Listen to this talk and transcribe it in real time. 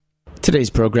Today's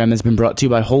program has been brought to you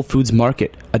by Whole Foods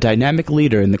Market, a dynamic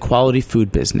leader in the quality food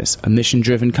business, a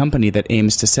mission-driven company that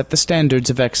aims to set the standards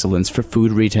of excellence for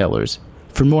food retailers.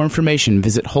 For more information,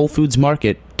 visit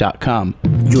WholeFoodsMarket.com.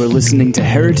 You're listening to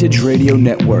Heritage Radio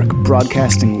Network,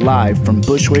 broadcasting live from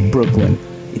Bushwick, Brooklyn.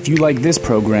 If you like this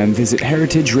program, visit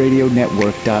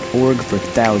heritageradionetwork.org for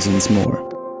thousands more.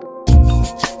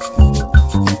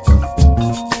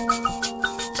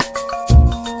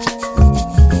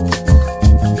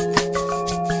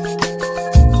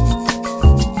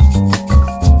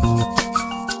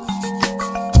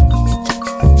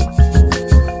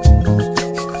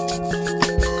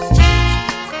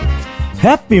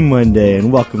 Happy Monday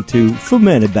and welcome to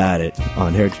Ferment About It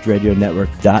on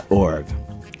heritageradionetwork.org.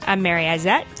 I'm Mary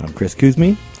Izette. I'm Chris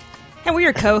Kuzmi. And we're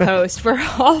your co-host for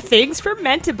all things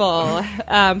fermentable.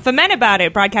 Ferment About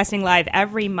It, broadcasting live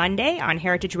every Monday on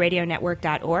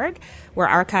heritageradionetwork.org. We're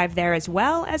archived there as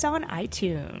well as on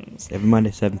iTunes. Every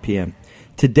Monday, 7 p.m.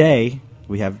 Today,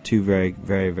 we have two very,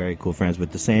 very, very cool friends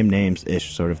with the same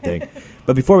names-ish sort of thing.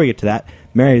 But before we get to that,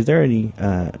 Mary, is there any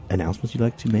announcements you'd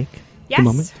like to make? Yes. At the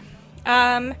moment?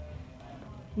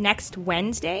 Next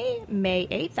Wednesday, May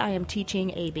 8th, I am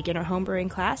teaching a beginner homebrewing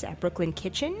class at Brooklyn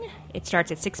Kitchen. It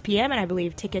starts at 6 p.m., and I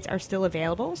believe tickets are still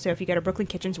available. So if you go to Brooklyn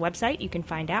Kitchen's website, you can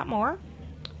find out more.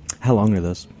 How long are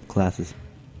those classes?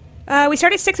 We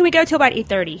start at 6 and we go till about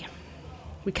 8:30.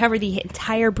 We cover the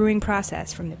entire brewing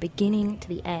process from the beginning to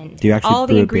the end. Do you actually all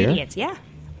brew the a beer? ingredients? Yeah.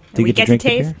 Do you get to drink the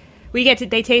beer?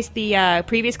 They taste the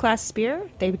previous class's beer.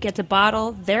 They get to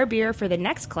bottle their beer for the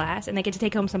next class, and they get to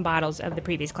take home some bottles of the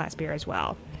previous class beer as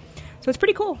well. So it's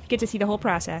pretty cool. Get to see the whole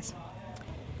process.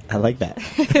 I like that.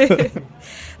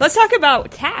 Let's talk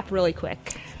about TAP really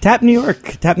quick. TAP New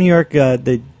York. TAP New York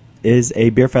is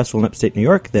a beer festival in upstate New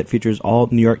York that features all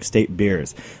New York State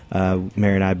beers.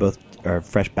 Mary and I both are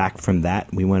fresh back from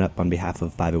that. We went up on behalf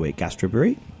of 508 Gastro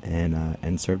Brewery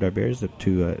and served our beers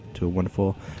to a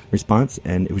wonderful response,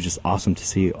 and it was just awesome to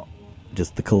see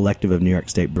just the collective of New York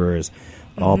State brewers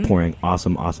all pouring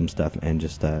awesome stuff, and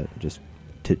just to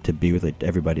be with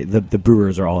everybody. The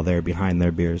brewers are all there behind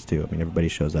their beers too. I mean, everybody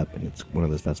shows up, and it's one of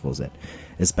those festivals that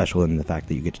is special in the fact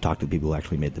that you get to talk to the people who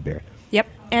actually made the beer. Yep,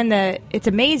 and it's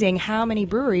amazing how many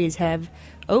breweries have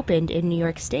opened in New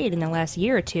York State in the last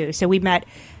year or two. So we met,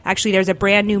 actually there's a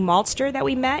brand new maltster that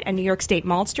we met, a New York State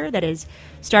maltster that is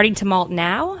starting to malt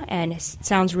now, and it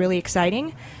sounds really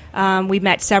exciting. We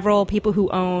met several people who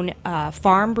own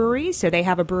farm breweries, so they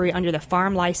have a brewery under the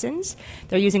farm license.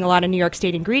 They're using a lot of New York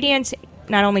State ingredients,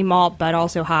 not only malt, but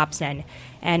also hops and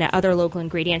other local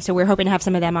ingredients. So we're hoping to have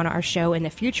some of them on our show in the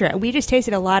future. We just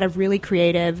tasted a lot of really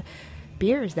creative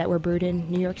beers that were brewed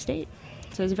in New York State.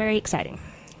 So it was very exciting.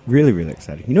 Really, really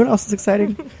exciting. You know what else is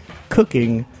exciting?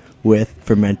 Cooking with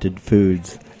fermented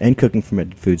foods and cooking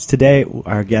fermented foods. Today,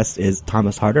 our guest is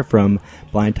Thomas Harder from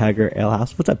Blind Tiger Ale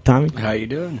House. What's up, Tommy? How you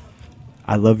doing?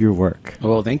 I love your work.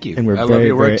 Well, thank you. And I love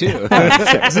your work, too.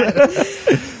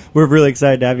 We're really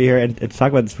excited to have you here and to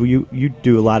talk about this. You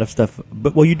do a lot of stuff,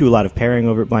 you do a lot of pairing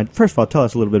over at Blind. First of all, tell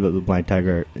us a little bit about the Blind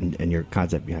Tiger and your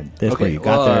concept behind this, okay, where you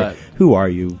got there. Who are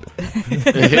you?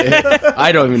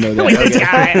 I don't even know that. Who is this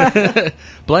guy?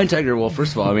 Blind Tiger, well,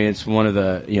 first of all, I mean, it's one of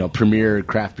the premier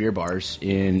craft beer bars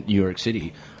in New York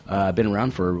City. Been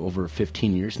around for over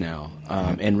 15 years now,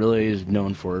 and really is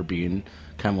known for being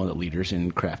kind of one of the leaders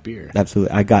in craft beer.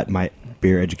 Absolutely. I got my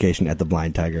beer education at the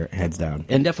Blind Tiger, hands down.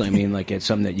 And definitely, I mean, like, it's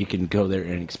something that you can go there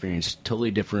and experience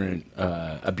totally different,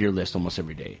 a beer list almost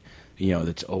every day.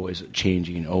 That's always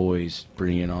changing, always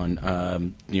bringing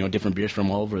on, different beers from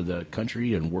all over the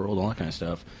country and world, all that kind of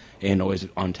stuff, and always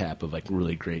on tap of, like,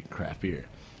 really great craft beer.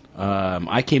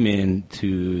 I came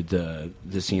into the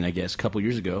scene, I guess, a couple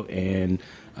years ago, and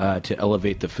to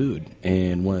elevate the food.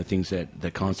 And one of the things that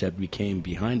the concept became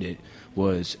behind it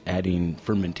was adding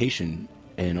fermentation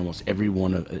in almost every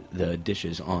one of the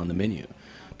dishes on the menu,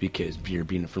 because beer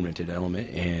being a fermented element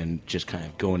and just kind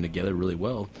of going together really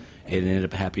well, it ended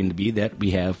up happening to be that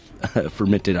we have a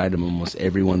fermented item in almost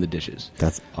every one of the dishes.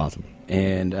 That's awesome.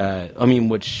 And,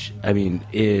 which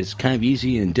is kind of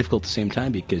easy and difficult at the same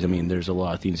time, because, there's a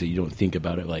lot of things that you don't think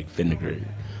about it, like vinegar,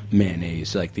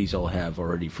 mayonnaise, like these all have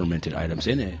already fermented items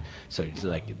in it. So it's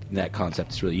like that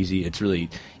concept is really easy. It's really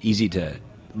easy to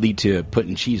lead to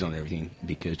putting cheese on everything,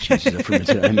 because cheese is a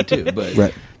fermented item too.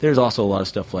 But there's also a lot of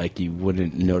stuff like you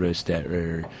wouldn't notice that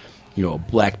are,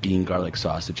 black bean garlic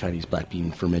sauce, the Chinese black bean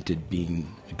fermented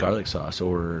bean garlic sauce,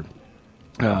 or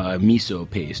miso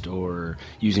paste, or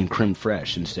using creme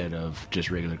fraiche instead of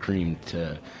just regular cream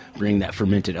to bring that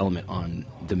fermented element on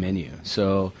the menu.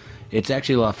 So it's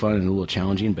actually a lot of fun and a little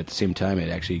challenging, but at the same time, it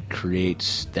actually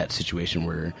creates that situation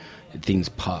where things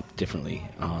pop differently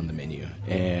on the menu,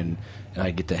 and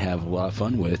I get to have a lot of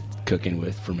fun with cooking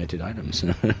with fermented items.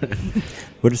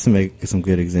 What are some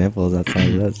good examples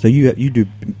outside of that? So you do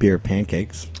beer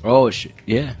pancakes. Oh shit!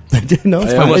 Yeah. No,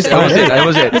 it's I fine.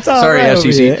 was it. It's all Sorry, right over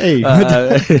FCC. here. Hey.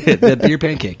 The beer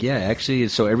pancake. Yeah, actually,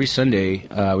 so every Sunday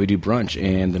we do brunch,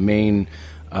 and the main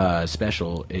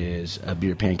special is a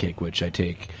beer pancake, which I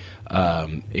take.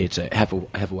 It's a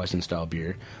Hefeweizen style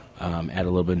beer. Add a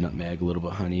little bit of nutmeg, a little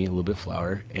bit of honey, a little bit of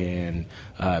flour, and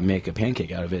make a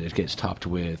pancake out of it. It gets topped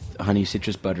with honey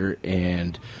citrus butter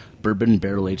and bourbon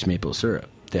barrel-aged maple syrup.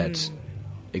 That's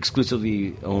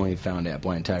exclusively only found at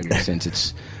Blind Tiger, since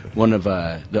it's one of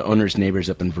the owner's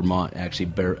neighbors up in Vermont actually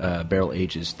barrel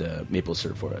ages the maple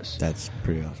syrup for us. That's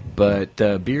pretty awesome. But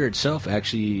the beer itself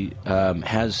actually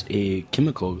has a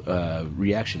chemical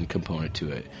reaction component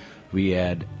to it. We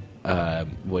add,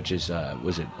 which is,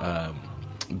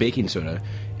 baking soda,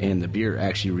 and the beer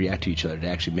actually react to each other to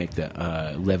actually make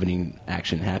the leavening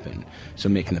action happen. So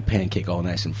making the pancake all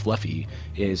nice and fluffy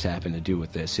is having to do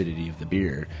with the acidity of the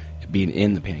beer being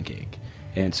in the pancake.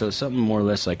 And so something more or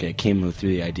less like I came through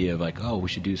the idea of like, oh, we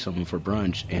should do something for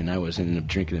brunch, and I was ended up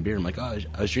drinking the beer. I'm like, oh,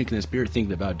 I was drinking this beer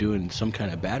thinking about doing some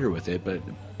kind of batter with it, but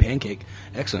pancake,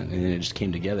 excellent. And then it just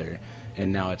came together,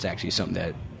 and now it's actually something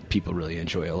that people really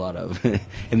enjoy a lot of.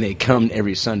 And they come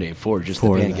every Sunday for just the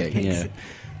pancake. Yeah.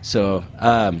 So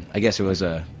I guess it was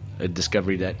a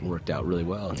discovery that worked out really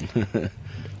well.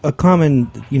 A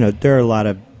common, there are a lot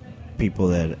of people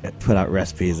that put out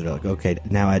recipes that are like, okay,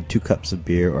 now add 2 cups of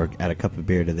beer or add a cup of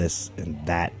beer to this and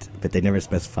that, but they never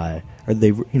specify, or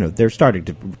they're starting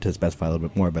to specify a little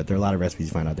bit more, but there are a lot of recipes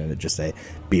you find out there that just say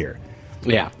beer.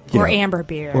 Yeah. Or amber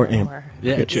beer. Or amber.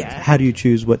 Yeah. How do you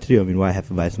choose what to do? I mean, why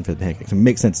Hefeweizen for the pancakes? It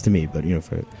makes sense to me, but,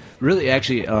 for... Really,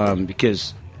 actually,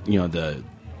 because, the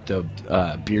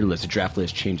beer list, the draft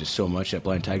list changes so much at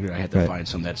Blind Tiger, I had to find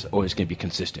something that's always going to be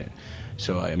consistent.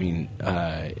 So, I mean,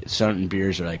 certain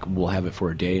beers are like, we'll have it for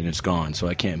a day and it's gone, so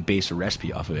I can't base a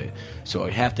recipe off of it. So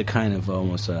I have to kind of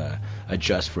almost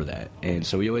adjust for that. And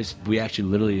so we actually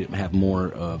literally have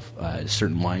more of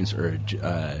certain lines, or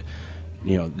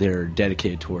they're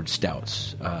dedicated towards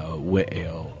stouts, wit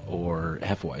ale, or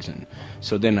Hefeweizen.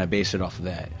 So then I base it off of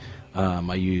that.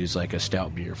 I use like a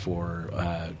stout beer for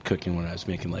cooking when I was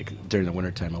making, like during the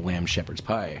wintertime, a lamb shepherd's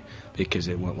pie, because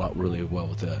it went really well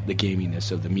with the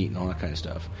gaminess of the meat and all that kind of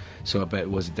stuff. So, but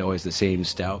was it always the same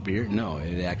stout beer? No,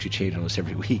 it actually changed almost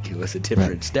every week. It was a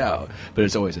different stout, but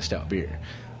it's always a stout beer.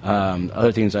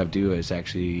 Other things I do is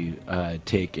actually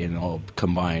take and I'll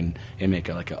combine and make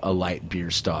a light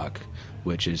beer stock,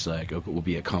 which is like will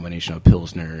be a combination of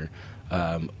Pilsner,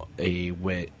 a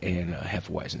wit, and a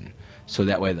Hefeweizen. So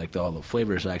that way, like all the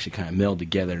flavors actually kind of meld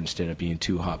together instead of being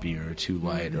too hoppy or too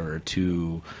light or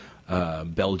too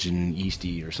Belgian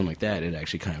yeasty or something like that. It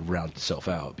actually kind of rounds itself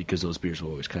out, because those beers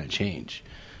will always kind of change.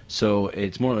 So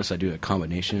it's more or less I do a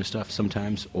combination of stuff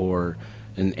sometimes, or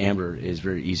an amber is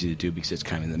very easy to do because it's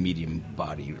kind of in the medium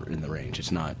body in the range.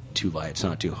 It's not too light, it's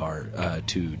not too hard,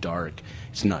 too dark,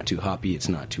 it's not too hoppy, it's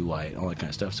not too light, all that kind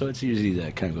of stuff. So it's usually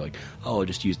that kind of like, oh, I'll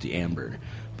just use the amber.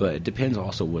 But it depends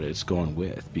also what it's going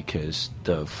with, because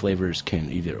the flavors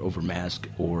can either overmask,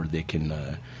 or they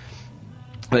can,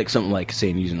 like something like, say,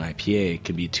 using an IPA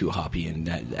can be too hoppy, and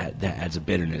that adds a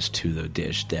bitterness to the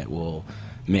dish that will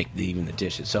make even the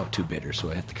dish itself too bitter.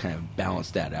 So I have to kind of balance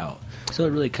that out. So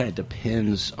it really kind of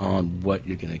depends on what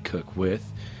you're going to cook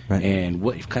with, and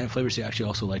what kind of flavors you actually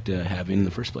also like to have in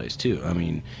the first place too. I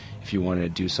mean, if you want to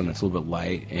do something that's a little bit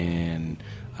light and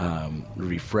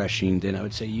refreshing, then I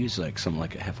would say use like something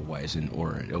like a Hefeweizen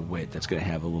or a wit that's going to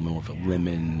have a little more of a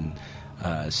lemon,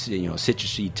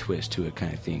 citrusy twist to it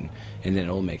kind of thing, and then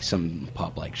it'll make some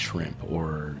pop like shrimp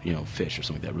or fish or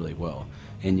something like that really well.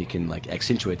 And you can like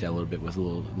accentuate that a little bit with a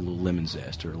little lemon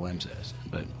zest or lime zest.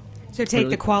 But so take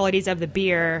the qualities of the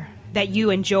beer that you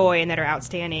enjoy and that are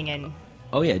outstanding, and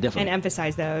oh yeah, definitely, and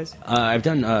emphasize those. I've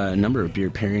done a number of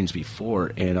beer pairings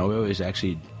before, and I always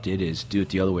actually did is do it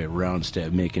the other way around. Instead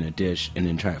of making a dish and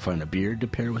then trying to find a beer to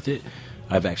pair with it,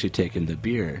 I've actually taken the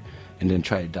beer and then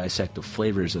try to dissect the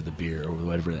flavors of the beer or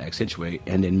whatever to accentuate,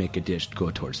 and then make a dish to go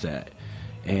towards that.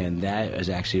 And that is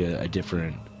actually a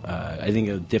different, I think,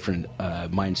 a different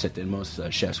mindset than most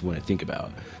chefs want to think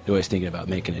about. They're always thinking about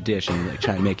making a dish and like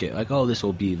trying to make it like, oh, this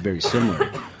will be very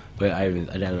similar. But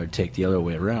I'd rather take the other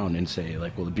way around and say,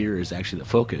 like, well, the beer is actually the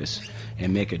focus,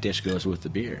 and make a dish goes with the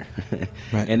beer.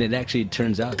 Right. And it actually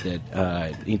turns out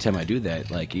that anytime I do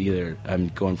that, like, either I'm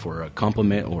going for a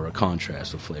complement or a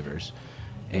contrast of flavors.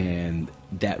 And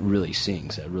that really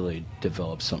sings. That really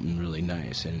develops something really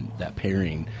nice. And that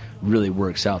pairing really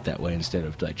works out that way instead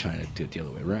of, like, trying to do it the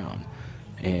other way around.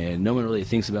 And no one really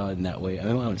thinks about it in that way.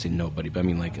 I wouldn't say nobody, but I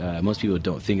mean, like, most people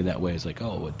don't think of that way. It's like,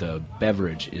 oh, the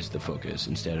beverage is the focus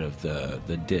instead of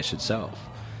the dish itself.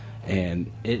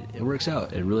 And it works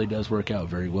out. It really does work out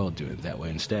very well doing it that way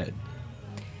instead.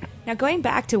 Now, going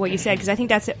back to what you said, because I think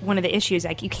that's one of the issues.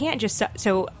 Like, you can't just...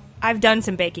 So, I've done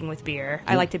some baking with beer.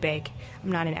 I like to bake.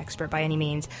 I'm not an expert by any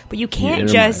means. But you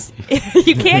can't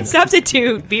you can't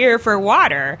substitute beer for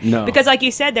water. No. Because like you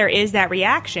said, there is that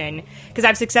reaction. Because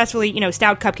I've successfully,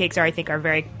 stout cupcakes are a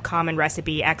very common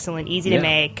recipe, excellent, easy to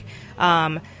make.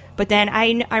 But then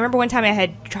I remember one time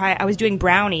I was doing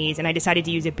brownies and I decided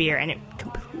to use a beer and it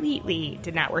completely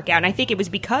did not work out. And I think it was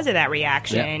because of that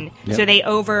reaction. Yeah. So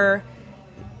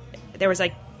there was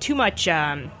like too much...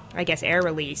 air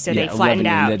release, so they flattened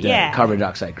out. The carbon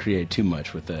dioxide created too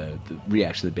much with the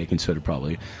reaction of the baking soda,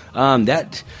 probably.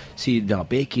 Now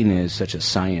baking is such a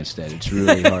science that it's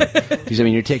really hard. Because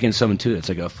you're taking something too. It's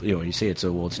like you say it's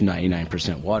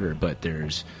 99% water, but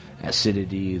there's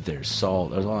acidity, there's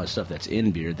salt, there's a lot of stuff that's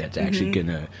in beer that's actually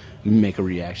gonna make a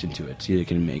reaction to it. So you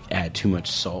can add too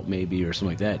much salt maybe or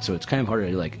something like that. So it's kind of hard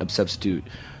to substitute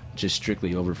just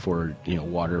strictly over for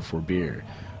water for beer.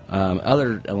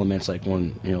 Other elements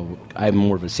I'm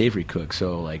more of a savory cook,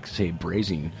 so say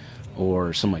braising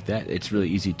or something like that, it's really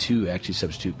easy to actually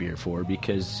substitute beer for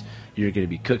because you're going to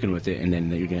be cooking with it and then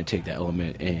you're going to take that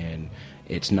element and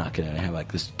it's not going to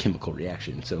have this chemical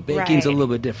reaction. So baking's a little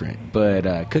bit different,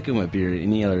 but cooking with beer,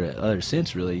 any other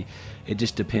sense really, it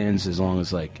just depends as long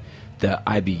as the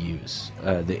IBUs,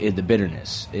 the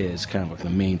bitterness is kind of the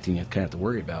main thing you kind of have to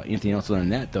worry about. Anything else other than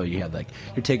that, though, you have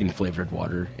you're taking flavored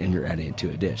water and you're adding it to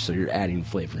a dish, so you're adding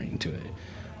flavoring to it.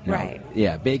 Now, right.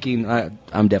 Yeah, baking.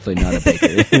 I'm definitely not a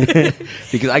baker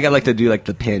because I got to do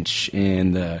the pinch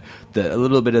and the a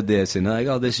little bit of this and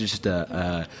this is just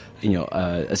a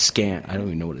scant. I don't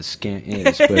even know what a scant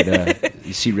is, but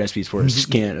you see recipes for a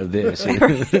scant of this.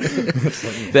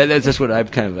 That's what I'm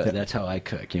kind of. That's how I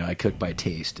cook. I cook by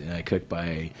taste and I cook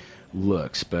by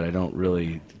looks, but I don't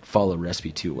really follow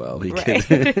recipe too well because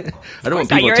I don't want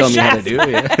people to tell me how to do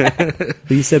it.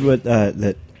 But you said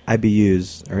that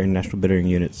IBUs, or International Bittering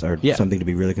Units, are something to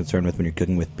be really concerned with when you're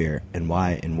cooking with beer, and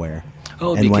why and where,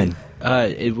 and when.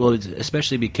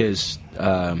 Especially because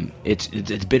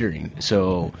it's bittering,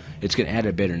 so it's going to add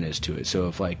a bitterness to it. So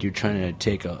if you're trying to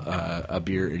take a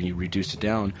beer and you reduce it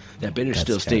down, that bitterness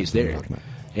still stays there,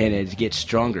 and it gets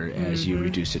stronger as you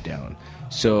reduce it down.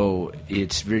 So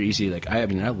it's very easy. I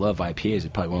love IPAs. It's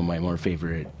probably one of my more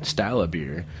favorite style of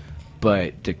beer.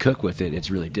 But to cook with it, it's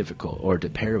really difficult, or to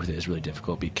pair with it is really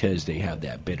difficult because they have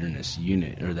that bitterness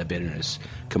unit or that bitterness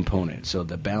component. So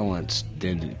the balance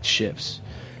then shifts.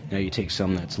 Now you take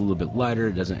something that's a little bit lighter,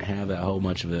 doesn't have that whole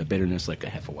much of a bitterness like a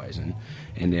Hefeweizen,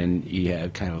 and then you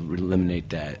have kind of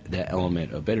eliminate that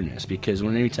element of bitterness because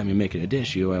every time you're making a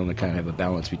dish, you want to kind of have a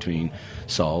balance between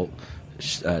salt,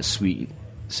 sweet,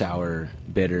 sour,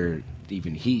 bitter,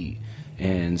 even heat.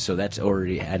 And so that's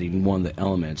already adding one of the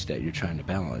elements that you're trying to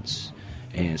balance.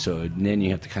 And so then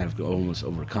you have to kind of almost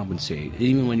overcompensate.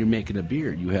 Even when you're making a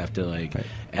beer, you have to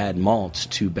add malts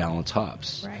to balance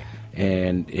hops. Right.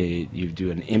 And you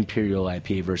do an Imperial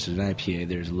IPA versus an IPA,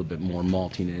 there's a little bit more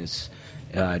maltiness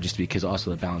just because also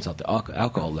to balance out the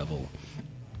alcohol level.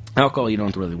 Alcohol you don't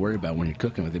have to really worry about when you're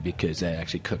cooking with it because that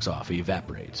actually cooks off, it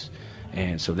evaporates.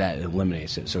 And so that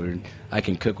eliminates it. So I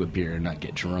can cook with beer and not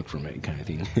get drunk from it, kind of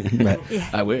thing. Right. Yeah.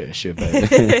 I wish.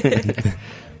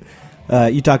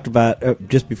 But you talked about,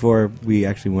 just before we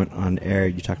actually went on air,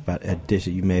 you talked about a dish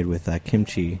that you made with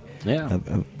kimchi,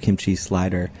 a kimchi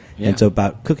slider. Yeah. And so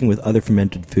about cooking with other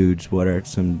fermented foods, what are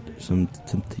some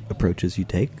approaches you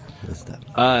take with that?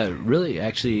 Really,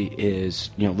 actually, is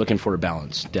looking for a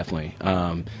balance, definitely,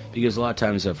 because a lot of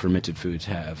times fermented foods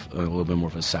have a little bit more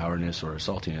of a sourness or a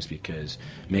saltiness. Because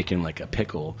making a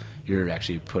pickle, you're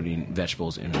actually putting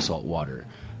vegetables in a salt water,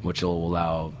 which will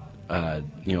allow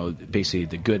basically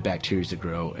the good bacteria to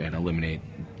grow and eliminate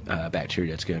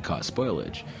bacteria that's going to cause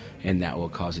spoilage, and that will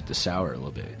cause it to sour a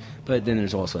little bit. But then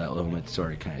there's also that element that's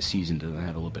already kind of seasoned and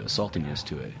have a little bit of saltiness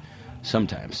to it.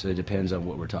 Sometimes. So it depends on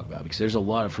what we're talking about, because there's a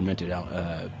lot of fermented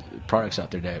products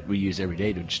out there that we use every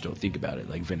day that just don't think about it,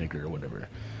 like vinegar or whatever.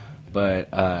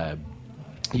 But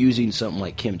using something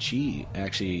like kimchi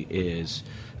actually is,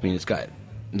 it's got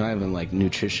not even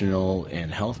nutritional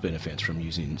and health benefits from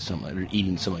using something or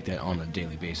eating something like that on a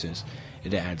daily basis.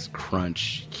 It adds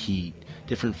crunch, heat,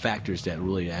 different factors that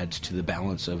really adds to the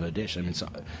balance of a dish.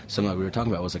 Something that we were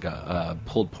talking about was a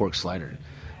pulled pork slider.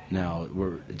 Now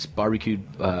it's barbecued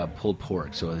pulled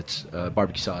pork, so it's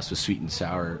barbecue sauce with sweet and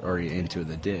sour already into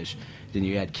the dish. Then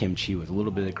you add kimchi with a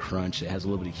little bit of crunch. It has a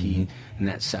little bit of heat, and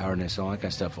that sourness, all that kind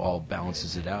of stuff, all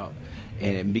balances it out,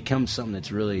 and it becomes something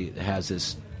that's really has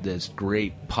this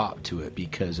great pop to it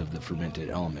because of the fermented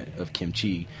element of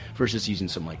kimchi versus using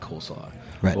something like coleslaw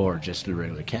or just the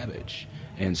regular cabbage.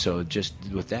 And so just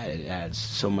with that, it adds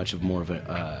so much of more of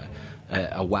a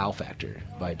wow factor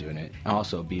by doing it.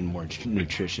 Also being more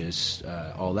nutritious,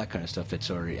 all that kind of stuff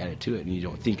that's already added to it, and you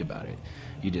don't think about it.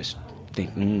 You just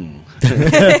think,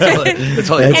 that's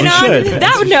all and on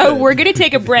that note, we're going to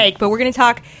take a break, but we're going to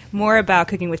talk more about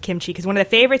cooking with kimchi, because one of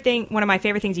my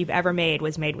favorite things you've ever made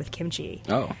was made with kimchi.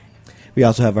 Oh. We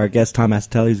also have our guest, Tom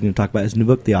Asatelli, who's going to talk about his new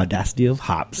book, The Audacity of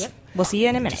Hops. Yep. We'll see you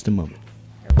in a minute. Just a moment.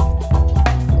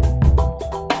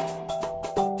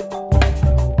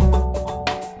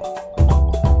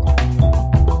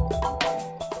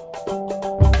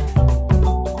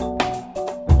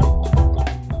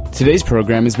 Today's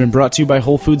program has been brought to you by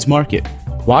Whole Foods Market.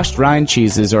 Washed rind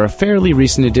cheeses are a fairly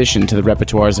recent addition to the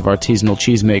repertoires of artisanal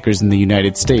cheesemakers in the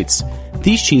United States.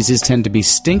 These cheeses tend to be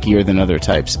stinkier than other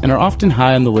types and are often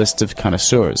high on the list of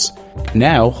connoisseurs.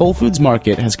 Now, Whole Foods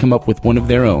Market has come up with one of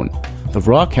their own. The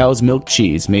raw cow's milk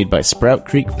cheese made by Sprout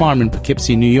Creek Farm in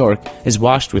Poughkeepsie, New York, is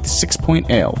washed with 6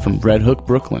 Point Ale from Red Hook,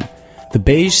 Brooklyn. The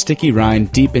beige, sticky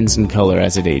rind deepens in color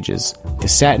as it ages. The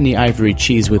satiny ivory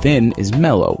cheese within is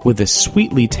mellow, with a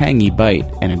sweetly tangy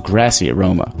bite and a grassy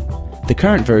aroma. The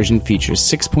current version features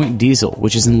 6 Point Diesel,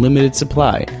 which is in limited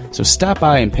supply, so stop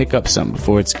by and pick up some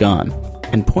before it's gone.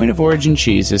 And Point of Origin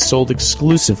cheese is sold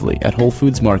exclusively at Whole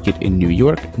Foods Market in New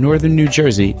York, Northern New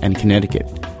Jersey, and Connecticut.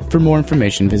 For more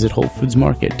information, visit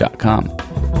WholeFoodsMarket.com.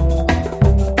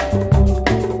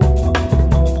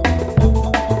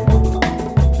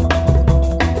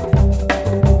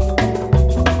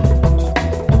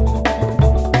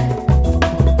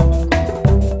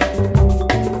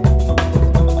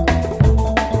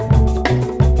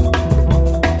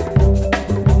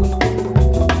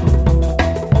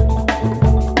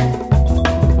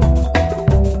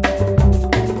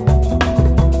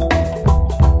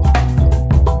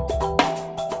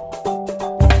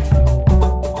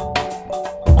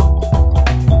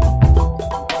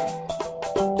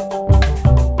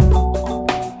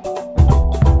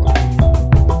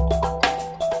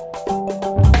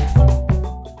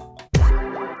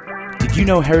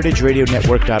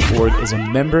 HeritageRadioNetwork.org is a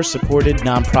member-supported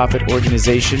nonprofit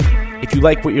organization. If you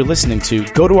like what you're listening to,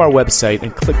 go to our website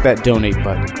and click that donate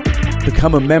button.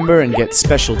 Become a member and get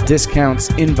special discounts,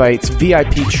 invites,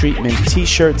 VIP treatment,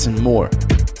 t-shirts, and more.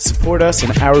 Support us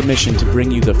in our mission to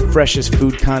bring you the freshest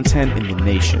food content in the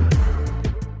nation.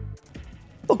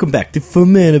 Welcome back to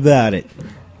Ferment About It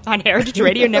on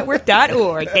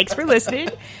HeritageRadioNetwork.org. Thanks for listening.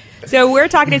 So we're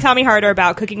talking to Tommy Harder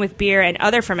about cooking with beer and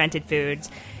other fermented foods.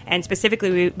 And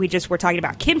specifically, we just were talking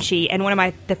about kimchi. And one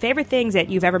of the favorite things that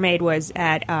you've ever made was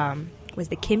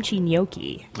the kimchi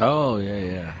gnocchi. Oh,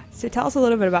 yeah. So tell us a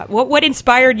little bit about what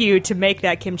inspired you to make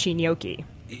that kimchi gnocchi.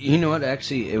 You know what?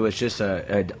 Actually, it was just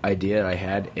an idea I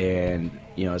had, and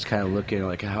I was kind of looking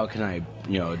like, how can I,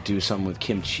 do something with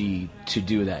kimchi to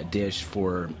do that dish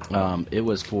for? It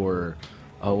was for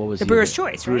what was the Brewer's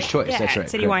Choice, right? Brewer's Choice, yeah, that's right.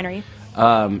 City Winery.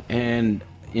 And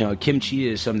kimchi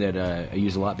is something that I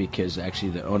use a lot because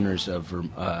actually the owners of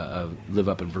live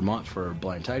up in Vermont for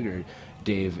Blind Tiger,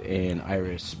 Dave and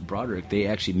Iris Broderick. They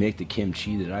actually make the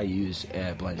kimchi that I use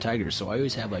at Blind Tiger. So I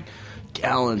always have like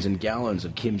gallons and gallons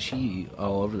of kimchi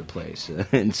all over the place.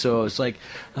 And so it's like,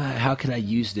 how can I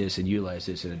use this and utilize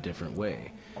this in a different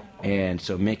way? And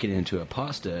so making it into a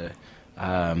pasta,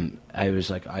 I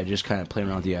was like, I just kind of played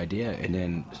around with the idea and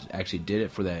then actually did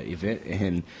it for that event.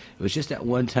 And it was just that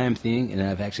one-time thing, and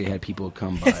I've actually had people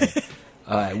come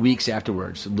by weeks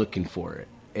afterwards looking for it.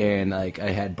 And like I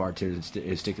had bartenders stick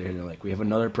their head in, they're like, we have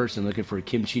another person looking for a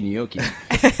kimchi gnocchi.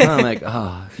 And I'm like,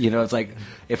 it's like,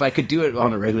 if I could do it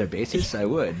on a regular basis, I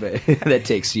would. But that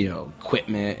takes,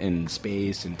 equipment and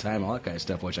space and time, all that kind of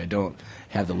stuff, which I don't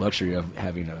have the luxury of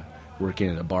having to work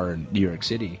in a bar in New York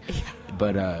City.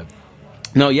 But,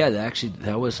 no, yeah,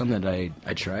 that was something that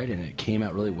I tried, and it came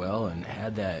out really well, and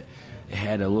it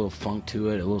had a little funk to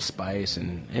it, a little spice,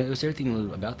 and it was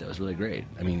everything about that was really great.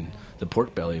 I mean, the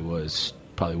pork belly was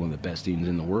probably one of the best things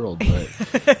in the world, but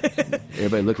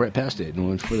everybody looked right past it and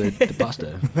went for the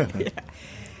pasta. Yeah.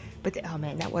 But oh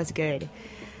man, that was good.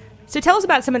 So tell us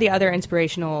about some of the other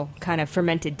inspirational kind of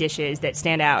fermented dishes that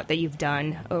stand out that you've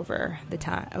done over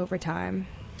time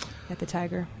at the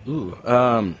Tiger. Ooh,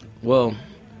 well,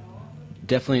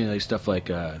 definitely like stuff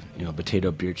like potato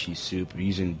beer cheese soup,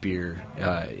 using beer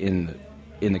in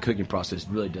in the cooking process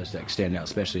really does like stand out,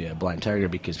 especially at Blind Tiger,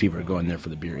 because people are going there for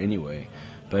the beer anyway.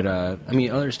 But I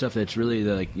mean, other stuff that's really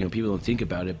like, you know, people don't think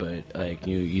about it, but like,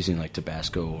 you know, using like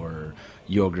Tabasco or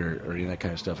yogurt or that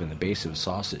kind of stuff in the base of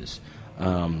sauces.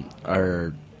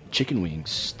 Our chicken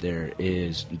wings, there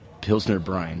is Pilsner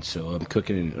brine, so I'm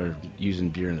cooking or using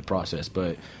beer in the process,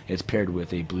 but it's paired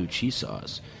with a blue cheese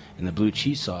sauce. And the blue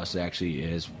cheese sauce actually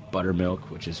is buttermilk,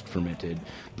 which is fermented,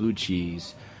 blue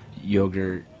cheese,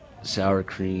 yogurt, sour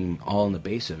cream, all in the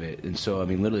base of it. And so, I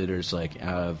mean, literally there's like,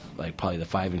 out of like probably the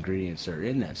 5 ingredients that are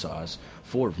in that sauce,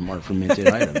 4 of them are fermented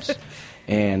items.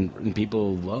 And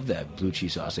people love that blue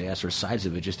cheese sauce. They ask for sides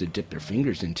of it just to dip their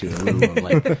fingers into it,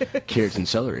 like carrots and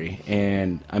celery.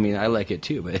 And I mean, I like it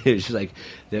too, but it's just like,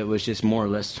 that was just more or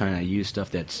less trying to use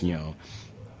stuff that's, you know,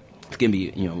 it's going to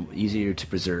be, you know, easier to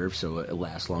preserve so it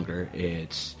lasts longer.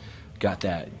 It's got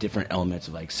that different elements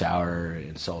of like sour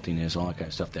and saltiness, all that kind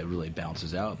of stuff that really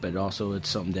balances out. But also it's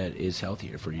something that is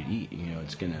healthier for you to eat. You know,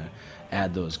 it's going to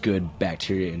add those good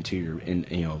bacteria into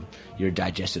your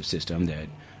digestive system that,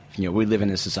 you know, we live in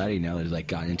a society now that's like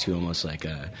gotten into almost like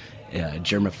a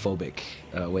germophobic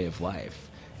way of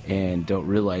life, and don't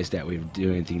realize that we're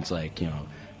doing things like, you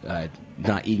know,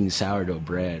 not eating sourdough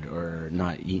bread or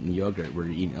not eating yogurt. We're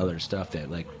eating other stuff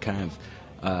that like kind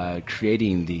of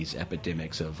creating these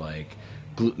epidemics of like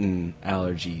gluten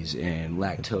allergies and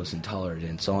lactose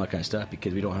intolerance, all that kind of stuff,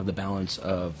 because we don't have the balance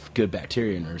of good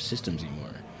bacteria in our systems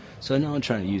anymore. So now I'm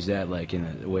trying to use that like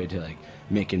in a way to like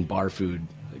making bar food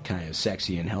kind of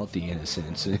sexy and healthy in a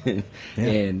sense.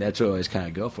 And that's what I always kind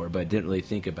of go for, but I didn't really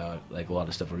think about like a lot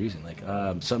of stuff we're using. Like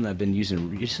something I've been using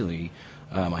recently,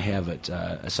 I have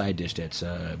a side dish that's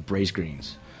braised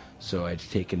greens. So I've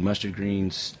taken mustard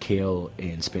greens, kale,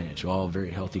 and spinach, all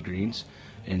very healthy greens.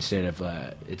 Instead of,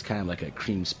 it's kind of like a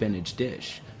cream spinach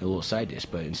dish, a little side dish,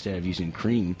 but instead of using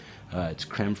cream, it's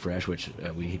creme fraiche, which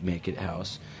we make at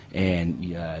house, and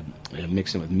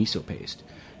mix it with miso paste.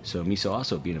 So miso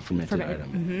also being a fermented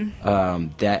item,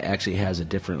 that actually has a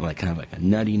different, like kind of like a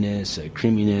nuttiness, a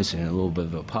creaminess, and a little bit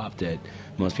of a pop that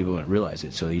most people don't realize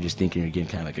it. So you just think you're getting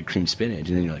kind of like a cream spinach,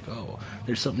 and then you're like, oh,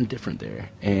 there's something different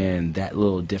there. And that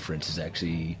little difference is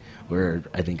actually where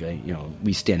I think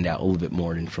we stand out a little bit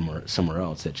more than from somewhere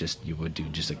else that just you would do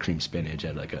just a cream spinach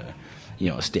at like a a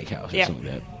steakhouse or something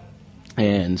like that.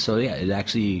 And so it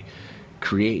actually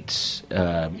creates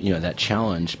that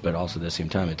challenge, but also at the same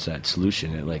time it's that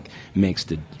solution. It like makes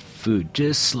the food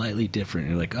just slightly different.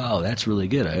 You're like, oh, that's really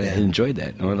good. I enjoyed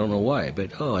that. And I don't know why, but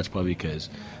that's probably because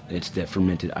it's that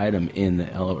fermented item in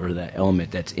the or that element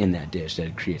that's in that dish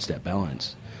that creates that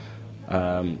balance.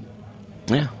 I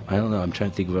don't know. I'm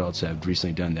trying to think of what else I've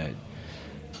recently done that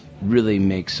really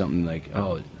makes something like,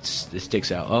 it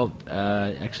sticks out.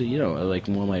 Actually, like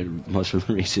one of my most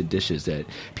recent dishes that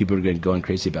people are going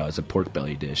crazy about is a pork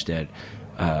belly dish that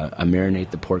I marinate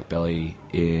the pork belly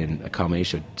in a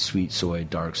combination of sweet soy,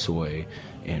 dark soy,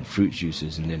 and fruit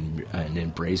juices, and then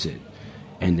braise it,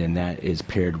 and then that is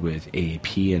paired with a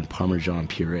pea and Parmesan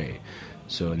puree.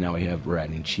 So now we're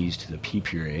adding cheese to the pea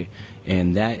puree,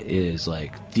 and that is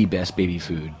like the best baby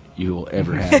food you will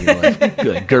ever have in your life.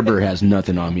 Like, Gerber has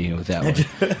nothing on me with that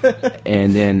one.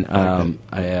 And then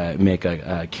I make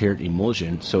a carrot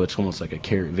emulsion, so it's almost like a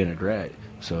carrot vinaigrette.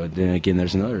 So then again,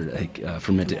 there's another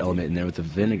fermented element in there with the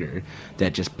vinegar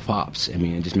that just pops. I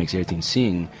mean, it just makes everything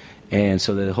sing. And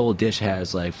so the whole dish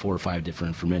has like 4 or 5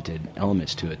 different fermented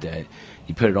elements to it that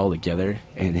you put it all together,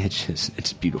 and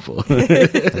it's beautiful.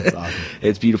 That's awesome.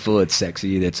 It's beautiful. It's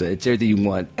sexy. It's everything you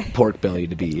want pork belly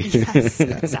to be. Yes,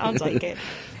 sounds like it.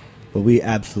 Well, we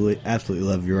absolutely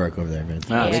love your work over there, Vince.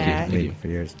 Thank you. For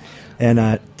years.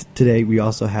 And today we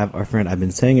also have our friend, I've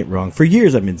been saying it wrong. For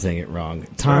years I've been saying it wrong.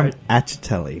 Tom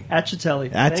Acitelli.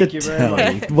 Acitelli. Thank you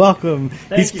very much. Welcome.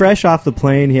 He's fresh off the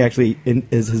plane. He actually, in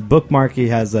his bookmark, he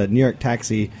has a New York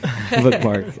Taxi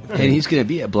bookmark. And he's going to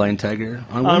be at Blind Tiger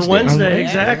on Wednesday.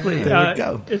 Exactly. There we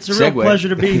go. It's a real pleasure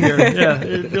to be here. Yeah,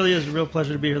 it really is a real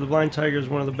pleasure to be here. The Blind Tiger is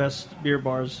one of the best beer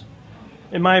bars,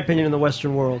 in my opinion, in the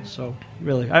Western world. So,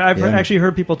 really. I've actually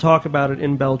heard people talk about it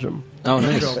in Belgium. Oh,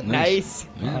 nice. So, Nice.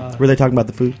 Yeah. Were they talking about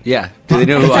the food? Yeah. Do they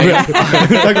know who I am?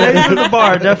 Maybe the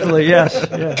bar, definitely, yes.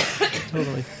 Yeah,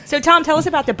 totally. So, Tom, tell us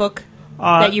about the book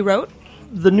that you wrote.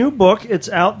 The new book, it's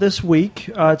out this week.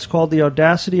 It's called The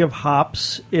Audacity of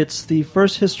Hops. It's the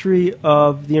first history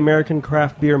of the American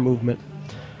craft beer movement.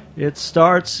 It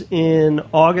starts in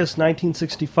August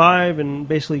 1965 and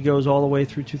basically goes all the way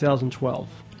through 2012.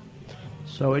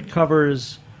 So it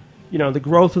covers, the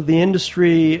growth of the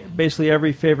industry, basically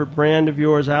every favorite brand of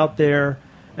yours out there,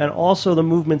 and also the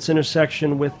movement's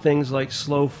intersection with things like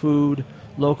slow food,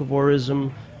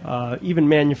 locavorism, even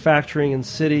manufacturing in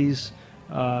cities,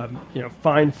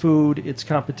 fine food, its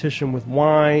competition with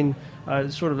wine,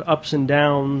 sort of ups and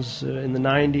downs in the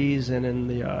 90s and in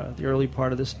the early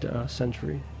part of this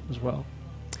century as well.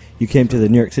 You came to the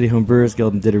New York City Home Brewers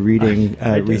Guild and did a reading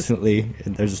I did. recently.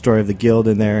 And there's a story of the guild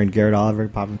in there, and Garrett Oliver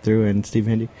popping through, and Steve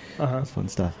Hindy. Uh-huh. That's fun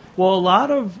stuff. Well, a lot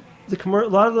of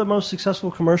the most successful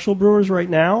commercial brewers right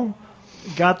now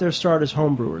got their start as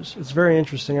home brewers. It's very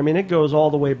interesting. I mean, it goes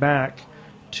all the way back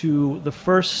to the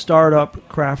first startup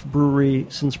craft brewery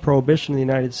since Prohibition in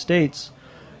the United States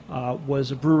was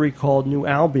a brewery called New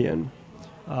Albion,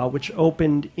 which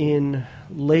opened in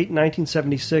late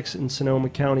 1976 in Sonoma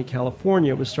County,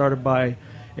 California. It was started by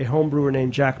a home brewer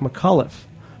named Jack McCullough,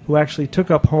 who actually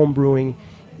took up home brewing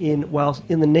while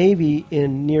in the Navy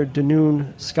near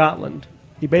Dunoon, Scotland.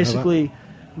 He basically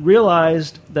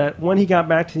realized that when he got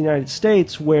back to the United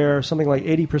States, where something like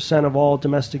 80% of all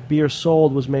domestic beer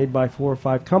sold was made by 4 or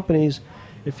 5 companies,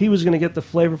 if he was going to get the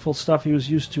flavorful stuff he was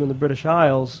used to in the British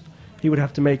Isles, he would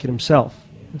have to make it himself.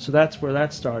 And so that's where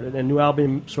that started, and New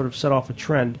Albion sort of set off a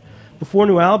trend. Before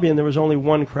New Albion, there was only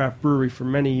one craft brewery for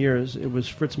many years. It was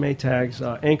Fritz Maytag's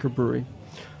Anchor Brewery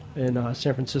in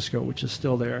San Francisco, which is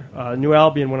still there. New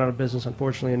Albion went out of business,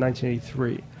 unfortunately, in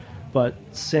 1983. But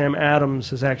Sam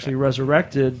Adams has actually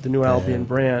resurrected the New Albion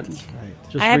brand.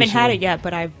 Right. I haven't had recently. it yet,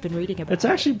 but I've been reading about It's it.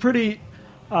 actually pretty.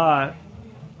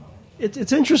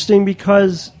 It's interesting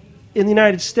because in the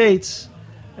United States,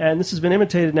 and this has been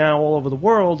imitated now all over the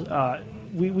world,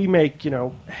 we make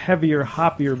heavier,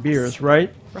 hoppier beers,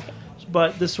 right? Right.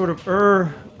 But this sort of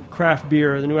craft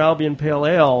beer, the New Albion Pale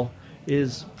Ale,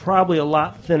 is probably a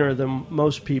lot thinner than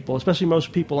most people, especially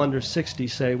most people under 60,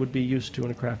 say, would be used to in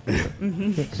a craft beer.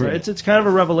 So it's kind of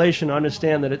a revelation to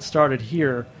understand that it started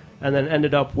here and then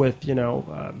ended up with,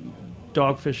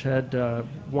 Dogfish Head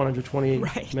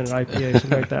 128-minute IPA,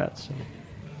 something like that. So.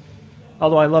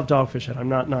 Although I love Dogfish Head. I'm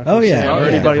not Oh, yeah. or Oh, yeah.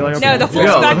 anybody like No, the full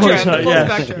Yeah, of spectrum. course not. The full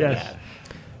Yes, spectrum. yes.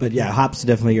 But yeah, hops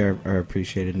definitely are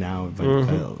appreciated now. But,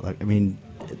 I mean,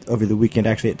 over the weekend,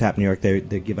 actually at Tap New York, they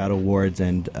give out awards,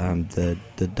 and the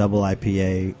double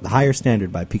IPA, the higher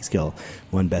standard by Peekskill,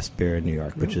 won best beer in New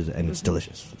York, and it's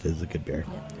delicious. It's a good beer.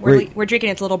 We're drinking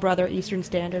its little brother, Eastern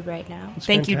Standard, right now. It's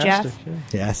Thank you, fantastic, Jeff.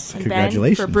 yeah. Yes, And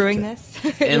congratulations Ben, for brewing this.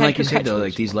 And like you said, though,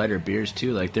 like Congratulations. these lighter beers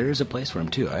too, like there is a place for them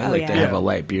too. I Oh, like yeah. to have Yeah. a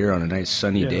light beer on a nice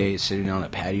sunny Yeah. day, sitting on a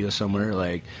patio somewhere.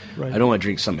 Like Right. I don't want to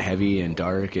drink something heavy and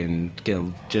dark and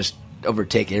just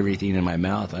overtake everything in my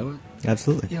mouth. I would,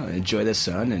 Absolutely. enjoy the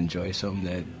sun, enjoy something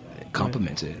that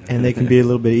complements it. And they can be a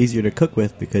little bit easier to cook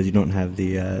with because you don't have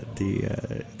the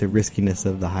riskiness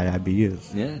of the high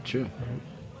IBUs. Yeah, true.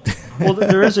 Well,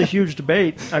 there is a huge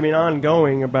debate,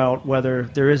 ongoing about whether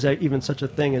there is even such a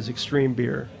thing as extreme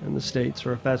beer in the States,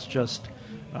 or if that's just,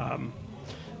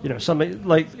 something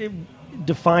like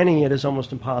defining it is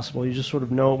almost impossible. You just sort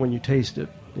of know it when you taste it.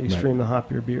 The extreme, the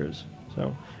hoppier beers.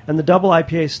 So, and the double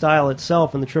IPA style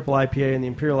itself, and the triple IPA and the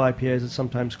imperial IPA, as it's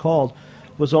sometimes called,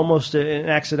 was almost an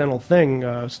accidental thing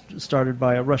started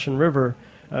by a Russian River,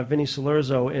 Vinny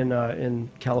Salerzo in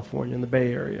California, in the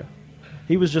Bay Area.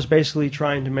 He was just basically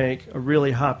trying to make a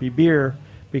really hoppy beer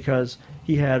because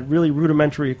he had really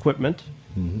rudimentary equipment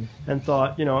and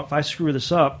thought, if I screw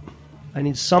this up, I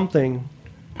need something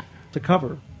to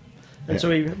cover. And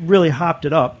so he really hopped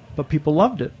it up, but people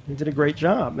loved it. He did a great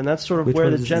job, and that's sort of Which where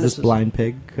one the is genesis. this Blind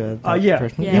Pig? Yeah,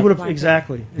 first one? Yeah. he would have Blind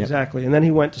Pig. exactly. And then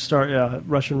he went to start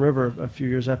Russian River a few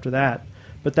years after that.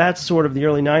 But that's sort of the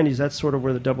early '90s. That's sort of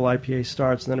where the double IPA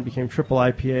starts, and then it became triple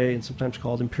IPA and sometimes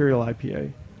called imperial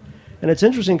IPA. And it's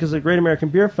interesting because the Great American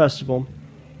Beer Festival,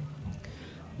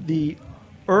 the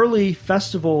early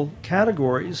festival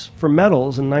categories for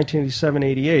medals in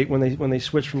 1987-88, when they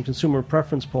switched from consumer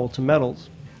preference poll to medals,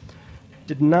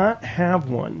 did not have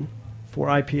one for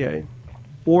IPA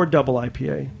or double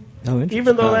IPA. Oh, interesting.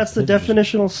 Even though that's the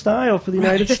definitional style for the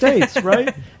United States,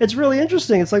 right? It's really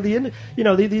interesting. It's like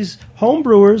these home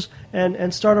brewers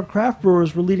and startup craft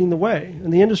brewers were leading the way,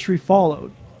 and the industry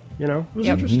followed. It was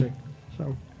Yep. interesting.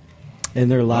 So And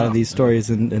there are a lot of these stories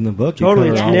in the book. You totally,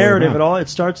 cover it's all of them narrative. up. It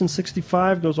starts in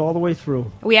 '65, goes all the way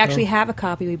through. We actually have a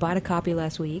copy. We bought a copy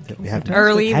last week. We have to-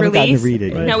 Early haven't gotten release. to read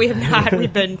it yet. No, we have not.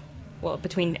 We've been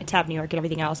between Tap New York and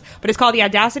everything else. But it's called The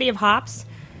Audacity of Hops.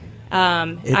 It Are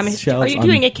you shows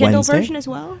doing on a Kindle Wednesday? version as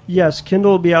well? Yes,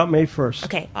 Kindle will be out May 1st.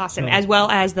 Okay, awesome. As well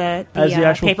as the As the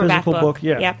actual paperback physical book,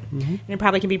 yeah. Yep. And it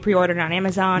probably can be pre-ordered on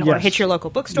Amazon or Yes. hit your local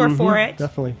bookstore for it.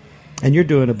 Definitely. And you're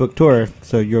doing a book tour,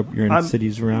 so you're in I'm-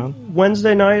 cities around.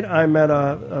 Wednesday night, I'm at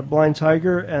a Blind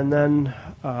Tiger, and then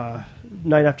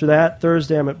night after that,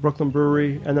 Thursday, I'm at Brooklyn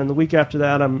Brewery, and then the week after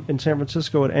that, I'm in San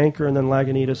Francisco at Anchor, and then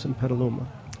Lagunitas and Petaluma.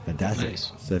 Fantastic.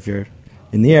 Nice. So if you're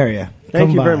in the area,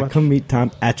 Thank you by. very much. Come meet Tom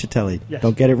Acitelli. Yes.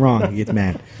 Don't get it wrong. He gets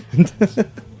mad.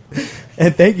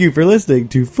 And thank you for listening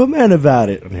to Foment About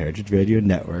It on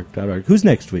heritageradionetwork.org. Who's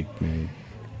next week, Marion?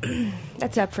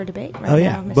 That's up for debate right Oh,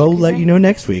 yeah. now, Mr. We'll let Cooper. you know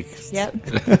next week.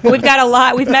 Yep. We've got a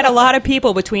lot. We've met a lot of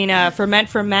people between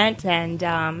Ferment and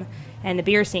the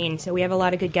beer scene. So we have a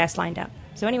lot of good guests lined up.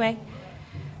 So anyway,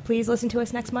 please listen to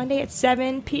us next Monday at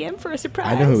 7 p.m. for a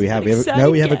surprise. I know who we have. We have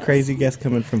a guest. crazy guest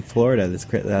coming from Florida. This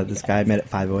guy I met at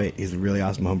 508. He's a really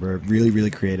awesome homebrewer, really,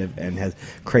 really creative, and has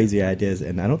crazy ideas.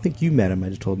 And I don't think you met him. I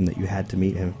just told him that you had to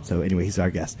meet him. So anyway, he's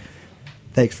our guest.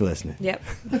 Thanks for listening. Yep.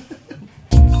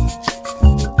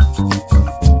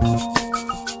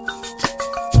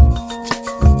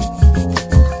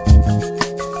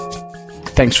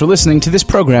 Thanks for listening to this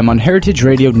program on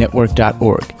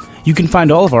heritageradionetwork.org. You can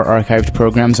find all of our archived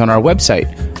programs on our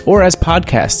website or as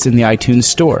podcasts in the iTunes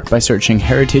Store by searching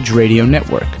Heritage Radio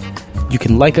Network. You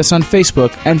can like us on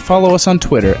Facebook and follow us on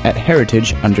Twitter at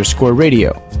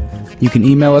heritage_radio. You can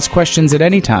email us questions at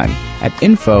any time at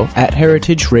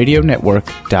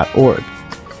info@heritageradionetwork.org.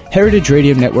 Heritage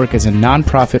Radio Network is a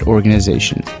non-profit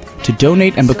organization. To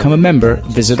donate and become a member,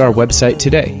 visit our website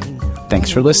today.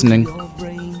 Thanks for listening.